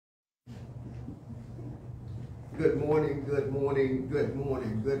Good morning, good morning, good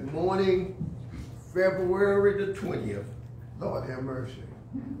morning, good morning. February the 20th, Lord have mercy,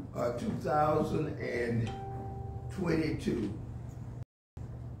 2022.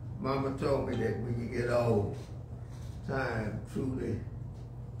 Mama told me that when you get old, time truly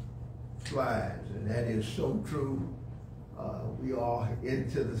flies, and that is so true. We are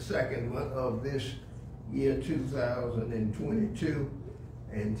into the second month of this year 2022,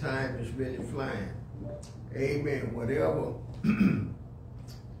 and time is really flying. Amen. Whatever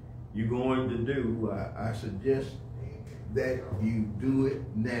you're going to do, I suggest that you do it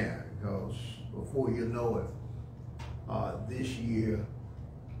now, because before you know it, this year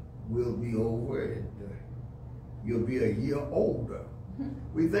will be over and you'll be a year older.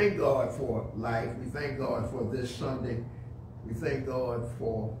 We thank God for life. We thank God for this Sunday. We thank God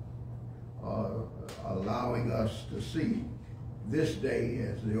for allowing us to see this day,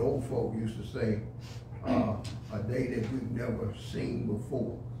 as the old folk used to say, a day that we've never seen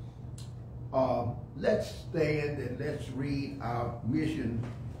before. Let's stand and let's read our mission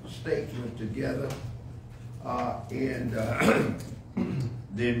statement together, and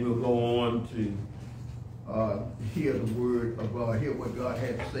then we'll go on to hear the word of God, hear what God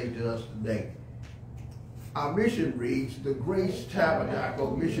had to say to us today. Our mission reads, the Grace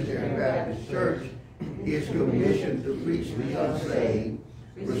Tabernacle Missionary Baptist Church is commissioned to reach the unsaved,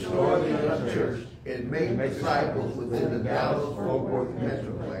 restore the unchurched, and make disciples within the Dallas-Fort Worth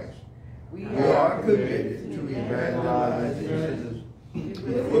Metroplex. We are committed to evangelizing sinners,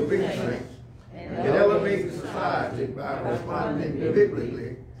 equipping saints, and elevating society by responding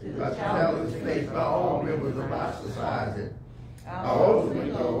biblically to the challenges faced by all members of our society. Our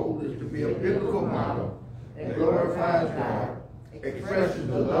ultimate goal is to be a biblical model that glorifies God, expresses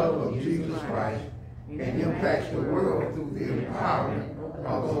the love of Jesus Christ, and impacts the world through the empowerment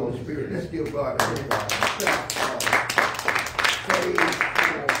of the Holy Spirit. Let's give God a praise for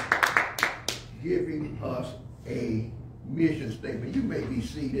giving us a mission statement. You may be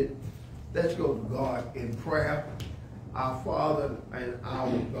seated. Let's go to God in prayer. Our Father and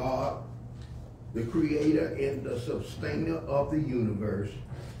our God, the creator and the sustainer of the universe,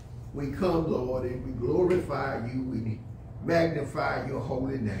 we come, Lord, and we glorify you. We magnify your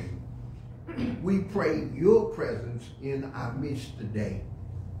holy name. We pray your presence in our midst today.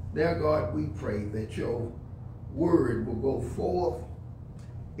 Now, God, we pray that your word will go forth,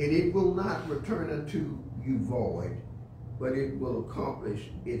 and it will not return unto you void, but it will accomplish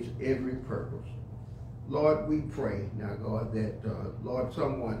its every purpose. Lord, we pray now, God, that, Lord,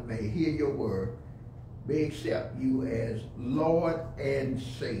 someone may hear your word, may accept you as Lord and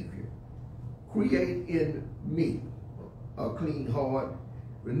Savior. Create in me a clean heart,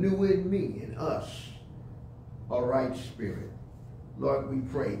 renew in me and us a right spirit. Lord, we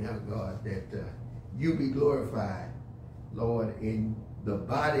pray now, God, that you be glorified, Lord, in the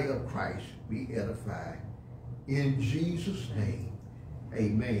body of Christ be edified. In Jesus' name,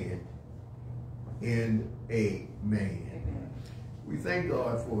 amen and amen. We thank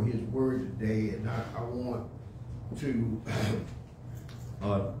God for his word today, and I want to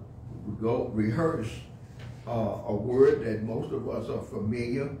go rehearse a word that most of us are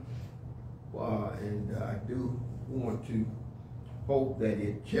familiar, and I do want to hope that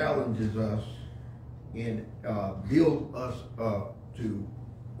it challenges us and builds us up to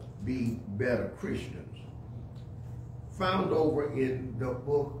be better Christians. Found over in the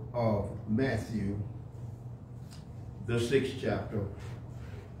book of Matthew, the 6th chapter.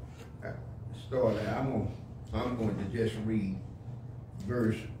 I'm going to just read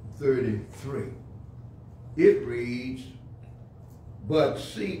verse 33. It reads, but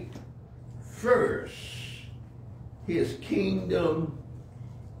seek first his kingdom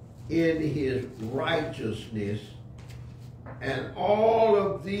in his righteousness, and all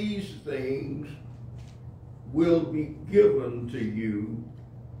of these things will be given to you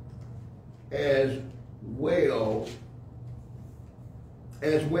as well.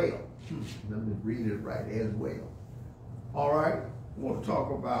 Let me read it right, as well. All right, I want to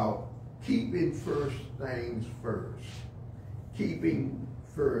talk about keeping first things first. Keeping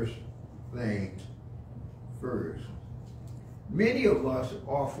first things first. Many of us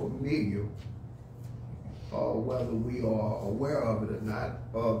are familiar, whether we are aware of it or not,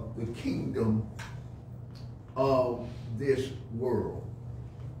 of the kingdom of this world.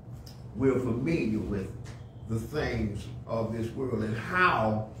 We're familiar with the things of this world and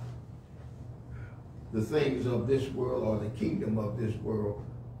how the things of this world, or the kingdom of this world,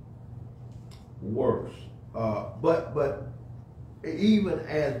 works. But even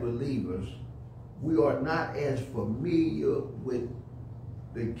as believers, we are not as familiar with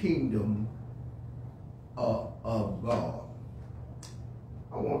the kingdom of God.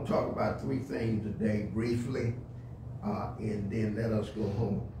 I want to talk about 3 things today briefly, and then let us go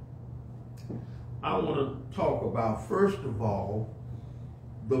home. I want to talk about, first of all,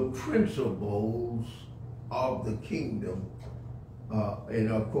 the principles of the kingdom,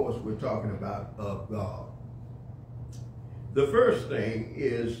 and of course we're talking about of God. The first thing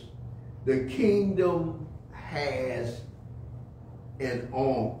is the kingdom has an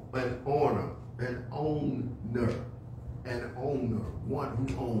owner, one who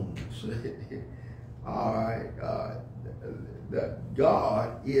owns. All right,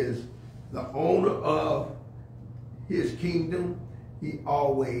 God is the owner of his kingdom. He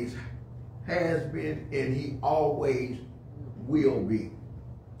always has been, and he always will be.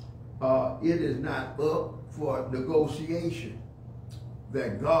 It is not up for negotiation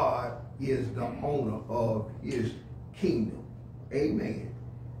that God is the owner of his kingdom. Amen.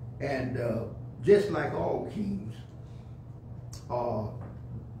 And just like all kings,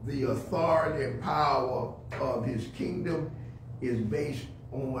 the authority and power of his kingdom is based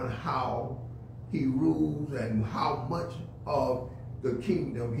on how he rules and how much of the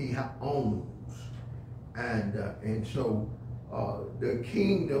kingdom he owns. And so the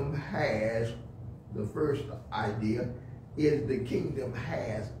kingdom has, the first idea is the kingdom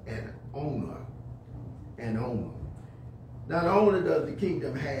has an owner. Not only does the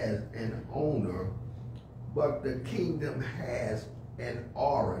kingdom has an owner, but the kingdom has an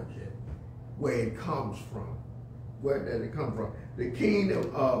origin, where it comes from. Where does it come from? The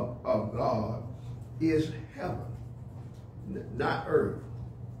kingdom of God is heaven, not earth.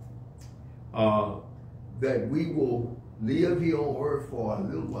 That we will live here on earth for a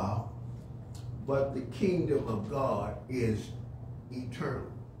little while, but the kingdom of God is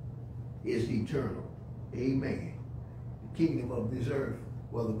eternal. Amen. The kingdom of this earth,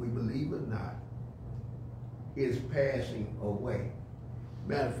 whether we believe it or not, is passing away.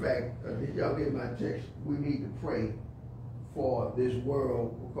 Matter of fact, did y'all get my text? We need to pray for this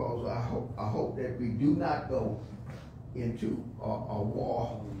world, because I hope that we do not go into a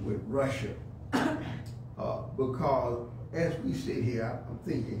war with Russia. Because as we sit here, I'm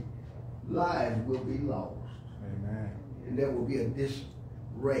thinking lives will be lost. Amen. And there will be a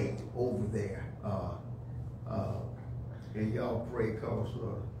disarray over there. And y'all pray, because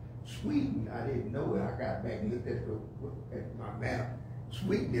Sweden, I didn't know it. I got back and looked at my map.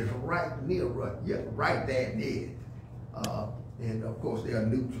 Sweden is right near Russia, right there near. And of course, they are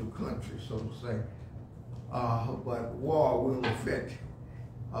neutral countries, so to say. But war will affect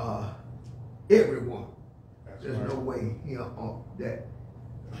everyone. There's no way here that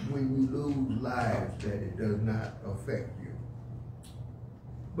when you lose lives that it does not affect you.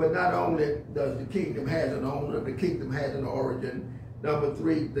 But not only does the kingdom has an owner, the kingdom has an origin. Number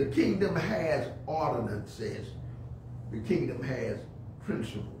 3, the kingdom has ordinances. The kingdom has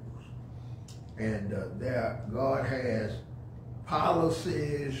principles. And God has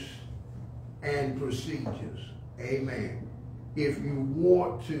policies and procedures. Amen. If you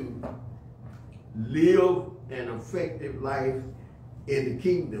want to live an effective life in the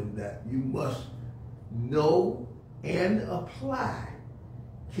kingdom, that you must know and apply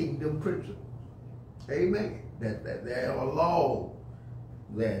kingdom principles. Amen. That there are laws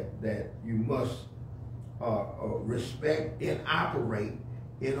that you must respect and operate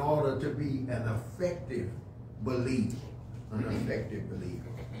in order to be an effective believer.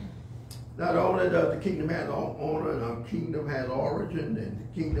 Not only does the kingdom have honor, and the kingdom has origin, and the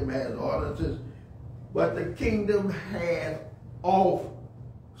kingdom has ordinances, but the kingdom has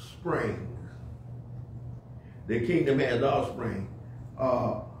offspring. The kingdom has offspring.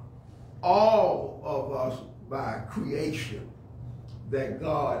 All of us by creation, that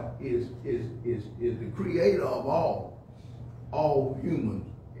God is the creator of all humans.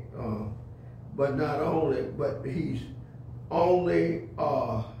 But not only, but he's only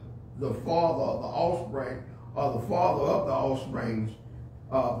the father of the offspring, or the father of the offsprings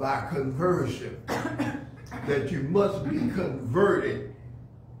by conversion. That you must be converted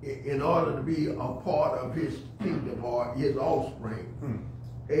in order to be a part of his kingdom or his offspring.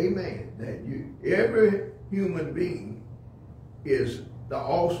 Amen. That every human being is the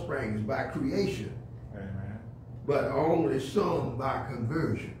offspring by creation. Amen. But only some by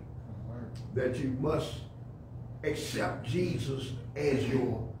conversion. That you must accept Jesus as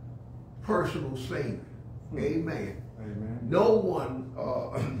your personal Savior. Amen. Amen. No one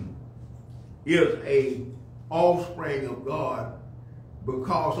is a offspring of God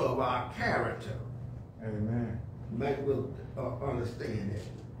because of our character. Amen. Make us understand that.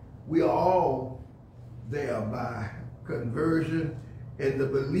 We are all there by conversion and the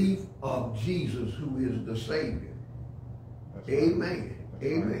belief of Jesus, who is the Savior. That's Amen. right.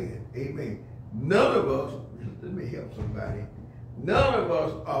 Amen. Right. Amen. None of us, let me help somebody, none of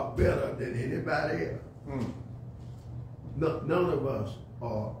us are better than anybody else. Mm. None of us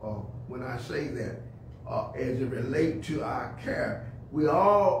are, when I say that, as it relates to our character, we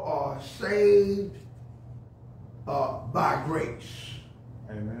all are saved by grace.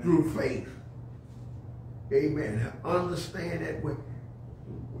 Amen. Through faith. Amen. Understand that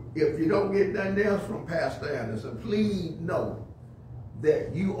if you don't get nothing else from Pastor Anderson, please know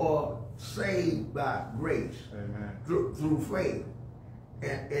that you are saved by grace. Amen. Through faith.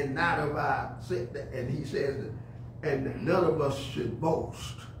 And not of our, and he says, and none of us should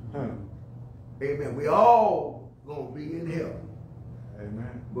boast. Amen. We all gonna be in heaven.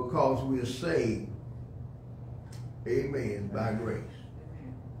 Amen. Because we are saved. Amen. By grace.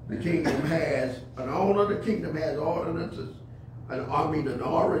 The kingdom has an owner. The kingdom has ordinances. An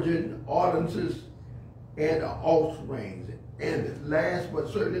origin, ordinances, and offsprings. And last but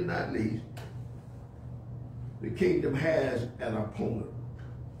certainly not least, the kingdom has an opponent.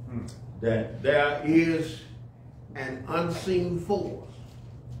 That there is an unseen force.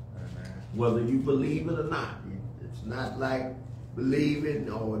 Amen. Whether you believe it or not. It's not like believing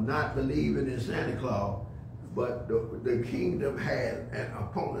or not believing in Santa Claus, but the kingdom has an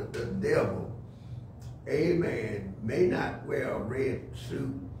opponent, the devil. Amen. May not wear a red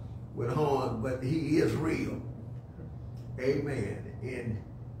suit with horns, but he is real. Amen. And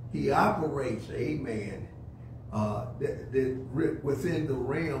he operates, amen, within the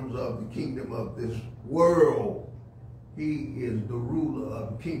realms of the kingdom of this world. He is the ruler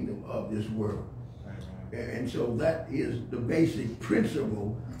of the kingdom of this world. And so that is the basic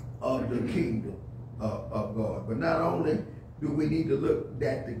principle of the kingdom of God. But not only do we need to look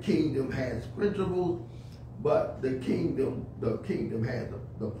that the kingdom has principles, but the kingdom has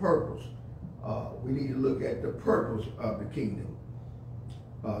the purpose. We need to look at the purpose of the kingdom.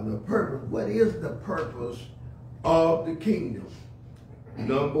 The purpose. What is the purpose of the kingdom?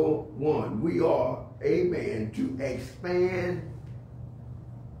 Number one, we are, amen, to expand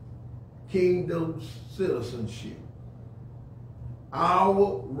kingdom citizenship.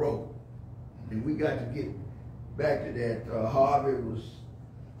 Our role, and we got to get back to that. Harvey was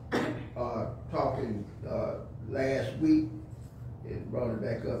talking last week and brought it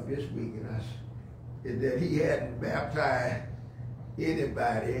back up this week, and that he hadn't baptized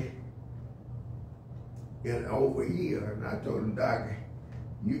anybody in over a year. And I told him, Doctor,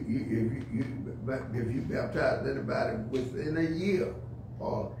 if you baptize anybody within a year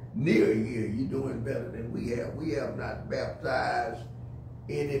or near a year, you're doing better than we have. We have not baptized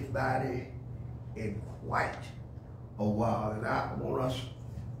anybody in quite a while. And I want us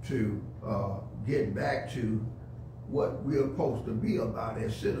to get back to what we're supposed to be about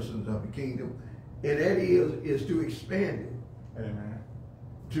as citizens of the kingdom, and that is to expand it. Amen.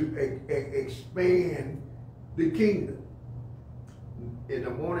 To expand the kingdom. And I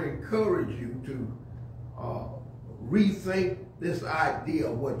want to encourage you to rethink this idea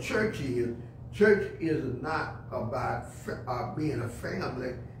of what church is. Church is not about being a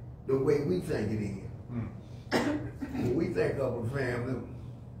family the way we think it is. When we think of a family,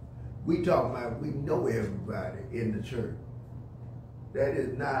 we talk about we know everybody in the church. That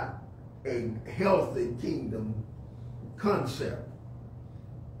is not a healthy kingdom concept.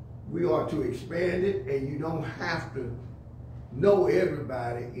 We are to expand it, and you don't have to know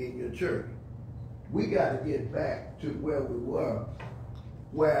everybody in your church. We got to get back to where we were,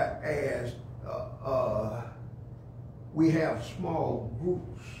 whereas we have small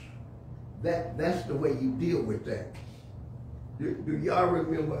groups. That's the way you deal with that. Do y'all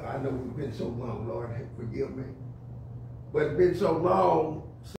remember? I know we've been so long, Lord, forgive me, but it's been so long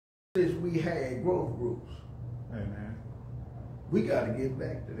since we had growth groups. Amen. We got to get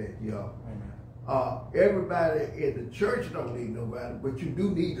back to that, y'all. Amen. Everybody in the church don't need nobody, but you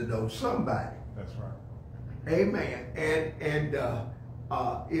do need to know somebody. That's right. Amen. And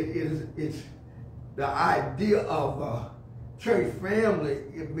it's the idea of a church family.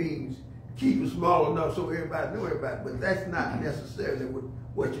 It means keep it small enough so everybody know everybody, but that's not necessarily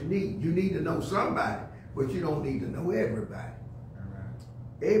what you need. You need to know somebody, but you don't need to know everybody. Amen.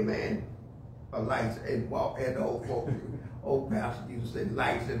 Amen. Lights and walk, and old folks, old pastors used to say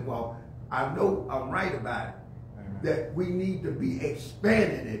lights and walk. I know I'm right about it. Amen. That we need to be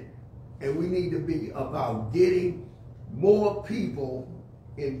expanding it, and we need to be about getting more people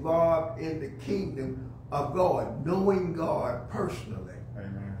involved in the kingdom of God, knowing God personally.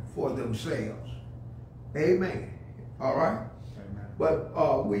 Amen. For themselves. Amen. All right? Amen. But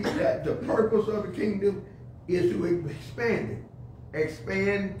that the purpose of the kingdom is to expand it.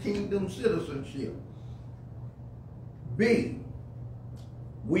 expand kingdom citizenship. B,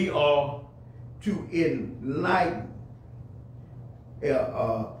 we are to enlighten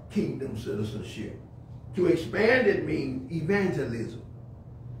kingdom citizenship. To expand it means evangelism.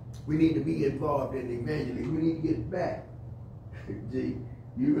 We need to be involved in evangelism. We need to get back. G,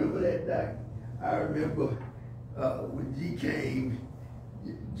 you remember that, Doc? I remember when G came,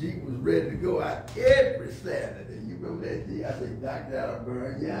 G was ready to go out every Saturday. You remember that, G? I said, Doc, that'll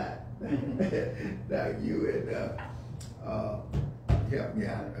burn you out. Doc, you and help me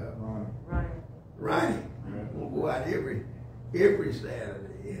out. Ronnie. We'll go out every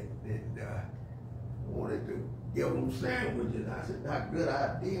Saturday and wanted to give them sandwiches. I said, Doc, good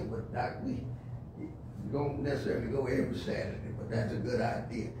idea, but Doc, we don't necessarily go every Saturday, but that's a good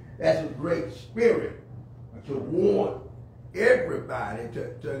idea. That's a great spirit to want everybody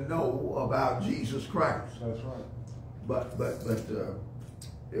to know about Jesus Christ. That's right. But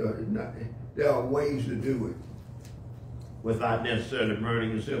there are ways to do it without necessarily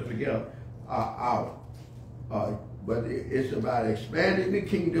burning yourself together out. But it's about expanding the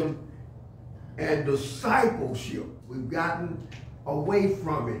kingdom and discipleship. We've gotten away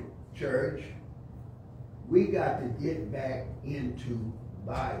from it, church. We got to get back into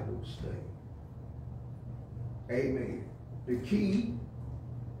Bible study. Amen. The key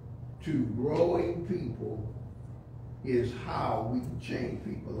to growing people is how we can change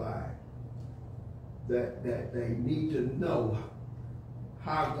people's lives. That they need to know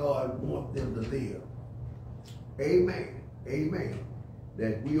how God wants them to live. Amen. Amen.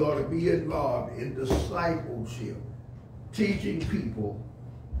 That we ought to be involved in discipleship, teaching people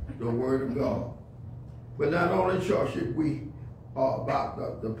the Word of God. But not only should we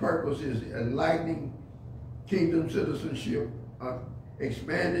about the purpose is enlightening kingdom citizenship,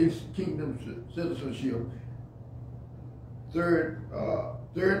 expanding kingdom citizenship.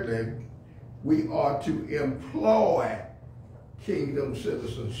 Thirdly, we are to employ kingdom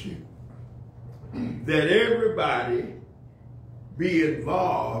citizenship. That everybody be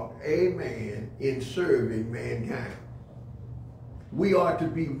involved, amen, in serving mankind. We are to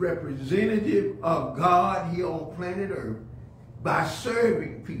be representative of God here on planet Earth by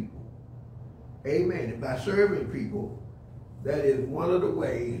serving people. Amen. And by serving people, that is one of the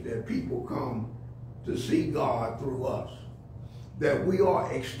ways that people come to see God through us. That we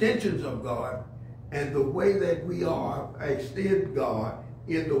are extensions of God, and the way that we extend God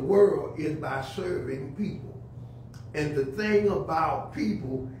in the world is by serving people. And the thing about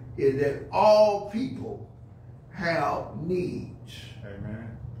people is that all people have needs.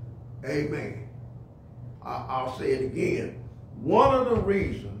 Amen. Amen. I'll say it again. One of the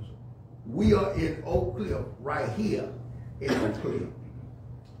reasons we are in Oak Cliff, right here in Oak Cliff,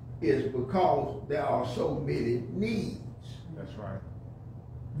 is because there are so many needs. That's right.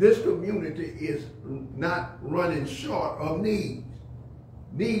 This community is not running short of needs.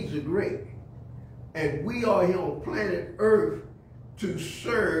 Needs are great. And we are here on planet Earth to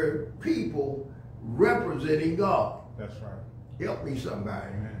serve people representing God. That's right. Help me, somebody.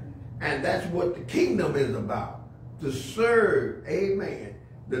 Amen. And that's what the kingdom is about. To serve, amen.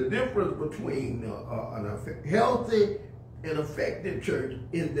 The difference between a healthy and effective church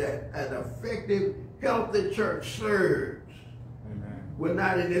is that an effective, healthy church serves. Amen. We're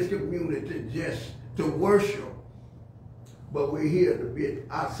not in this community just to worship, but we're here to be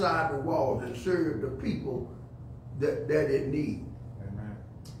outside the walls and serve the people that it needs. Amen.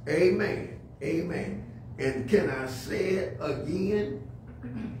 Amen. Amen. And can I say it again?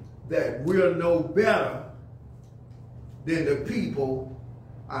 That we're no better than the people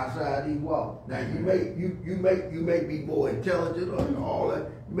outside these walls. Now you may be more intelligent or all that.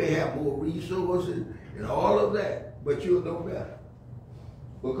 You may have more resources and all of that, but you're no better.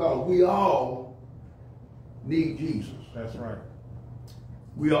 Because we all need Jesus. That's right.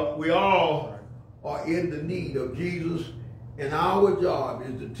 We all are in the need of Jesus, and our job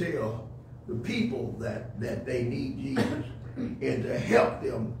is to tell the people that they need Jesus and to help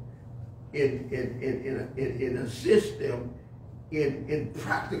them and assist them in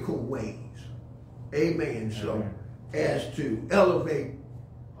practical ways. Amen. So as to elevate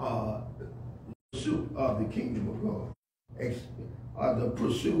the pursuit of the kingdom of God, the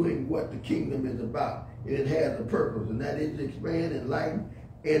pursuing what the kingdom is about. And it has a purpose, and that is to expand, enlighten,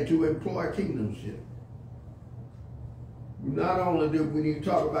 and to employ kingdomship. Not only do we need to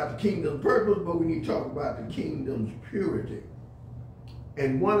talk about the kingdom's purpose, but we need to talk about the kingdom's purity.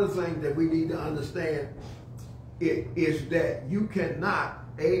 And one of the things that we need to understand is that you cannot,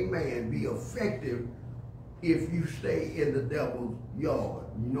 amen, be effective if you stay in the devil's yard.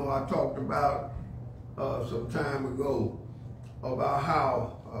 You know, I talked about some time ago about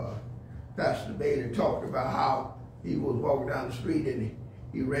how Pastor Bailey talked about how he was walking down the street and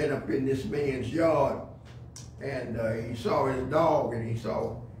he ran up in this man's yard, and he saw his dog, and he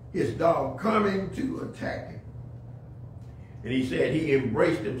saw his dog coming to attack him. And he said he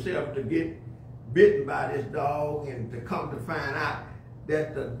embraced himself to get bitten by this dog, and to come to find out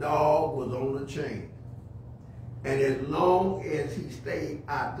that the dog was on the chain. And as long as he stayed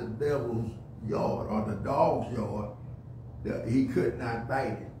out the devil's yard or the dog's yard, he could not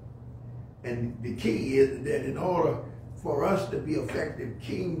bite it. And the key is that in order for us to be effective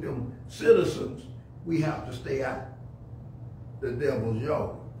kingdom citizens, we have to stay out the devil's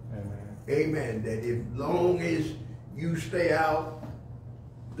yard. Amen. Amen. That as long as you stay out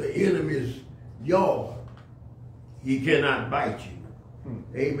the enemy's yard, he cannot bite you.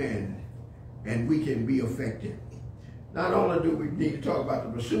 Amen. And we can be effective. Not only do we need to talk about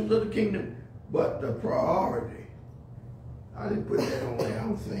the pursuit of the kingdom, but the priority. I didn't put that on there, I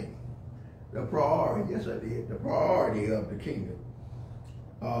don't think. The priority, yes I did, the priority of the kingdom.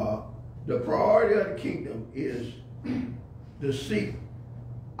 The priority of the kingdom is to seek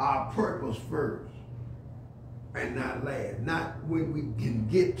our purpose first and not last. Not when we can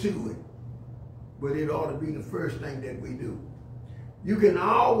get to it, but it ought to be the first thing that we do. You can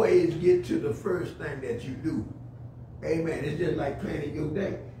always get to the first thing that you do. Amen. It's just like planning your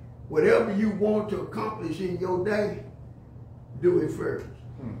day. Whatever you want to accomplish in your day, do it first.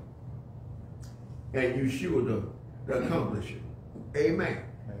 And you sure to accomplish it. Amen.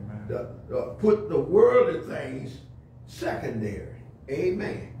 Amen. Put the worldly things secondary.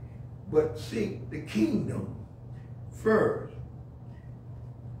 Amen. But seek the kingdom first.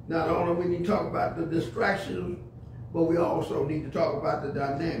 Not only we need to talk about the distractions, but we also need to talk about the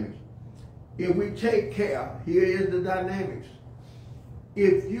dynamics. If we take care, here is the dynamics.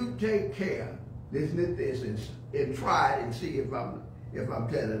 If you take care, listen to this and try it and see if I'm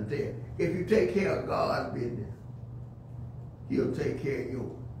telling the tale. If you take care of God's business, he'll take care of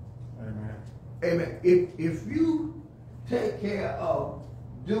yours. Amen. Amen. If you take care of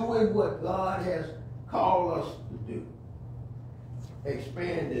doing what God has called us to do,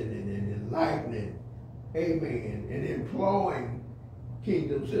 expanding and enlightening, amen, and employing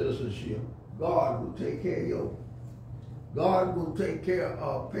kingdom citizenship, God will take care of you. God will take care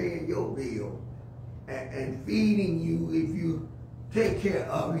of paying your bill and feeding you if you take care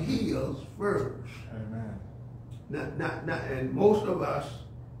of his first. Amen. And most of us,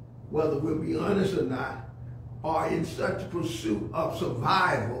 whether we'll be honest or not, are in such a pursuit of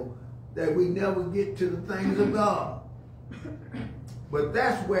survival that we never get to the things of God. But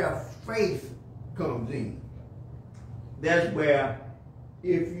that's where faith comes in. That's where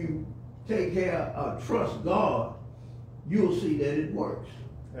if you take care of trust God, you'll see that it works.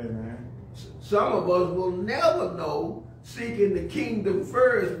 Amen. Some of us will never know seeking the kingdom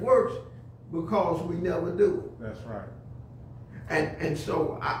first works because we never do it. That's right. And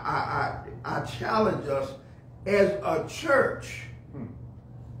so I challenge us as a church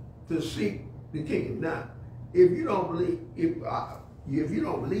to seek the kingdom. Now, if you don't believe, if you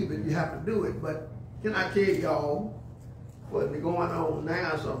don't believe it, you have to do it. But can I tell y'all, what's been going on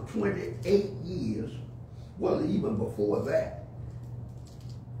now some 28 years, well, even before that,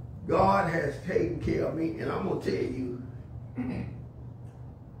 God has taken care of me, and I'm going to tell you,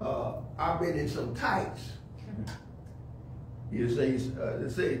 I've been in some tights. You say, they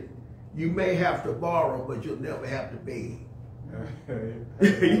say, you may have to borrow, but you'll never have to beg.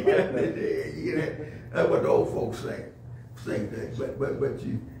 That's what the old folks say. But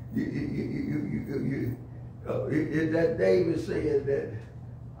that David said that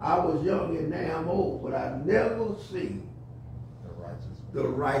I was young and now I'm old, but I never seen the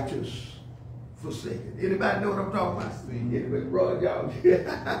righteous forsaken. Anybody know what I'm talking about? Anybody, bro, y'all?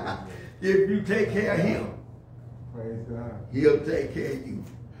 If you take care of him, praise God, he'll take care of you.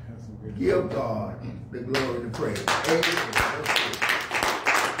 Give God the glory and the praise. Amen.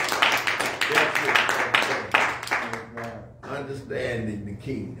 That's it. Understanding the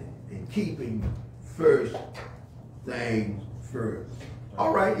kingdom and keeping first things first.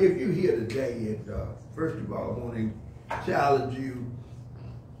 All right, if you're here today, and first of all, I want to challenge you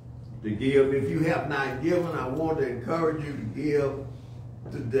to give. If you have not given, I want to encourage you to give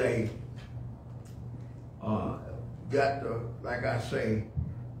today. Got to, like I say,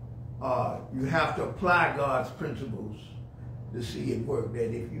 you have to apply God's principles to see it work.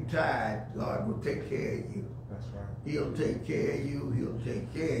 That if you tithe, God will take care of you. That's right. He'll take care of you. He'll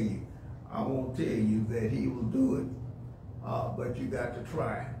take care of you. I won't tell you that he will do it, but you got to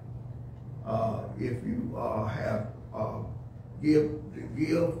try. If you have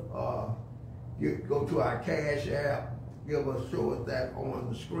go to our Cashapp show us that on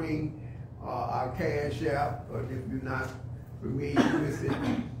the screen. Our Cashapp, or if you're not familiar with it,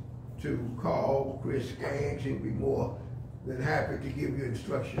 to call Chris Skaggs. He'll be more than happy to give you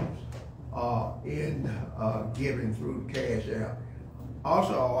instructions in giving through the Cashapp.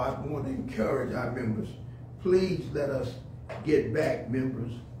 Also, I want to encourage our members, please let us get back,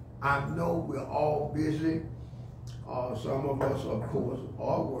 members. I know we're all busy. Some of us, of course,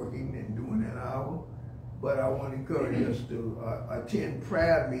 are working and doing that hour, but I want to encourage us to attend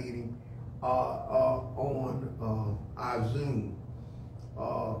prayer meeting on our Zoom.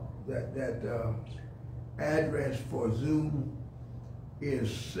 That address for Zoom is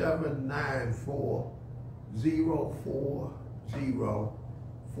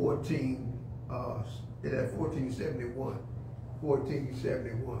 1471.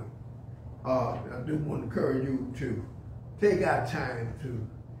 1471. I do want to encourage you to take our time to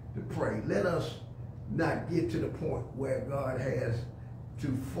pray. Let us not get to the point where God has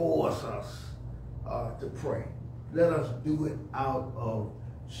to force us to pray. Let us do it out of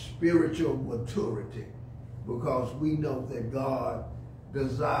spiritual maturity, because we know that God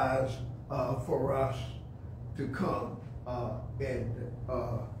desires for us to come and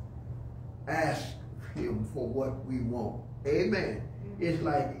ask him for what we want. Amen. It's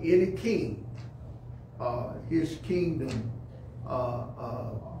like any king, his kingdom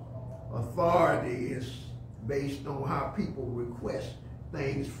authority is based on how people request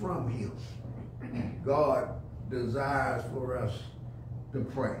things from him. God desires for us to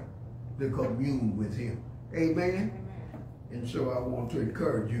pray, to commune with him. Amen? And so I want to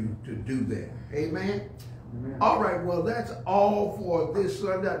encourage you to do that. Amen? Amen. All right, well, that's all for this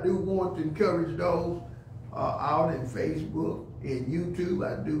Sunday. I do want to encourage those out in Facebook and YouTube.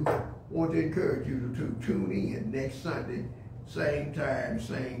 I do want to encourage you to tune in next Sunday, same time,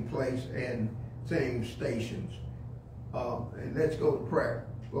 same place, and same stations. And let's go to prayer.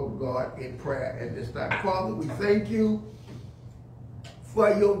 Go to God in prayer at this time. Father, we thank you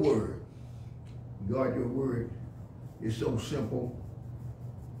for your word. God, your word is so simple.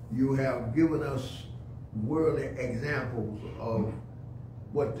 You have given us worldly examples of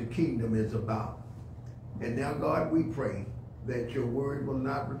what the kingdom is about. And now, God, we pray that your word will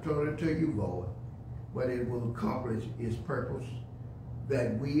not return unto you void, but it will accomplish its purpose,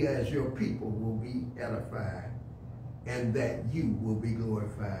 that we as your people will be edified, and that you will be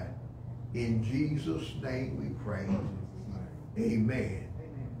glorified. In Jesus' name we pray. Amen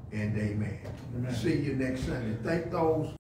and amen. See you next Sunday. Thank those